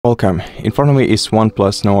Welcome, in front of me is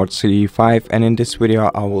OnePlus Nord CE 5, and in this video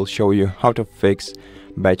I will show you how to fix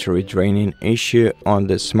battery draining issue on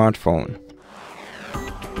the smartphone.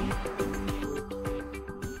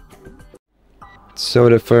 So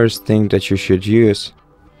the first thing that you should use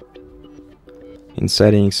in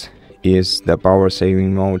settings is the power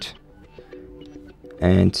saving mode,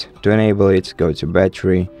 and to enable it, go to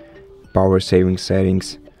battery, power saving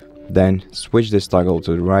settings, then switch this toggle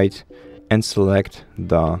to the right and select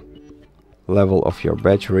the level of your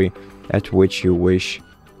battery at which you wish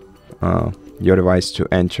your device to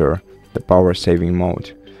enter the power saving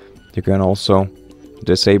mode. You can also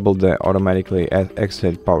disable the automatically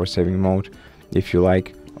exit power saving mode if you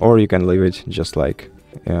like, or you can leave it just like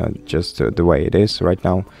the way it is right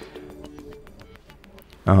now.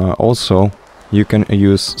 Also, you can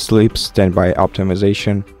use sleep standby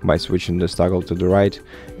optimization by switching this toggle to the right,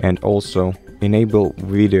 and also enable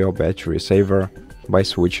video battery saver by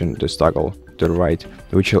switching this toggle to the right,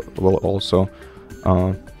 which will also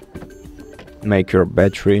make your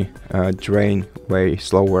battery drain way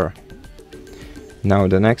slower. Now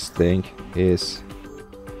the next thing is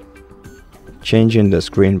changing the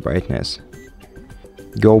screen brightness.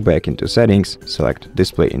 Go back into settings, select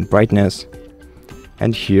display in brightness,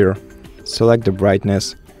 and here select the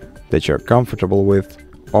brightness that you're comfortable with,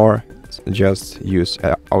 or just use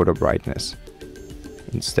auto brightness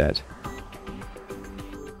instead.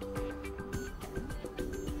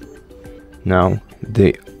 Now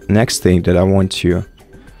the next thing that I want you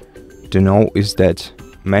to know is that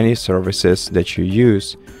many services that you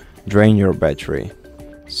use drain your battery.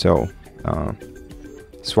 So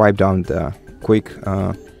swipe down the quick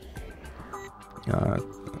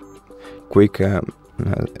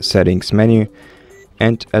settings menu,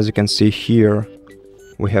 and as you can see here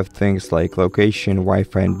we have things like location,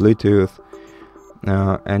 Wi-Fi and Bluetooth,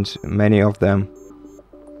 and many of them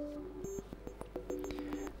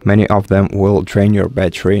will drain your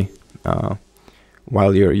battery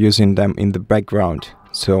while you're using them in the background.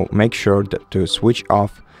 So make sure to switch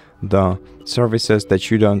off the services that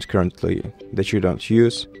you don't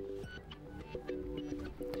use,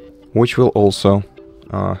 which will also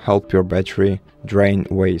help your battery drain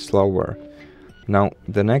way slower. Now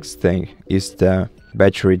the next thing is the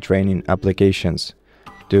battery draining applications.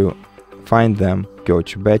 To find them, go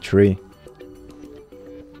to battery.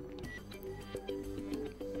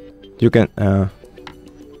 You can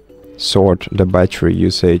sort the battery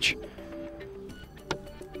usage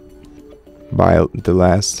by the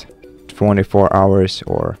last 24 hours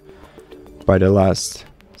or by the last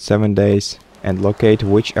 7 days, and locate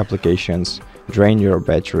which applications drain your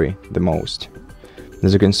battery the most.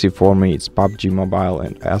 As you can see, for me it's PUBG Mobile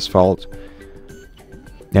and Asphalt.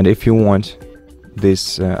 And if you want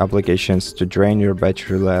these applications to drain your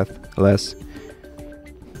battery less,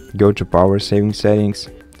 go to power saving settings,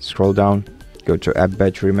 scroll down, go to app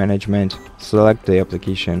battery management, select the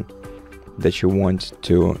application that you want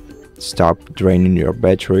to stop draining your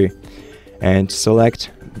battery, and select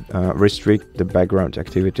restrict the background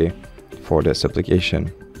activity for this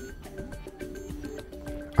application.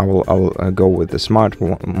 I will go with the smart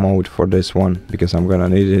mode for this one because I'm gonna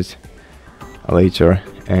need it later.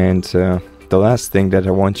 And the last thing that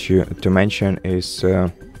I want you to mention is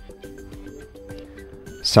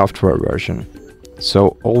software version.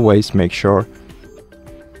 So always make sure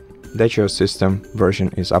that your system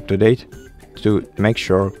version is up to date. To make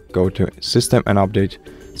sure, go to system and update,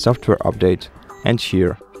 software update, and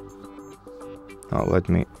here let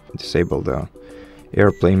me disable the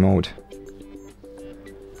airplane mode.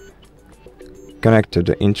 Connect to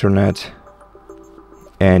the internet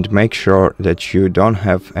and make sure that you don't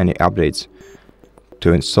have any updates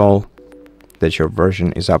to install, that your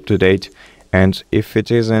version is up to date, and if it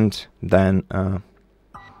isn't, then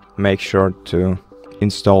make sure to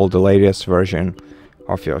install the latest version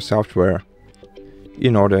of your software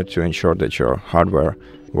in order to ensure that your hardware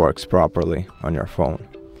works properly on your phone.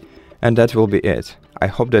 And that will be it. I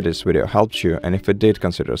hope that this video helped you, and if it did,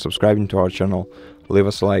 consider subscribing to our channel, leave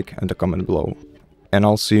us a like and a comment below, and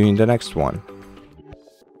I'll see you in the next one.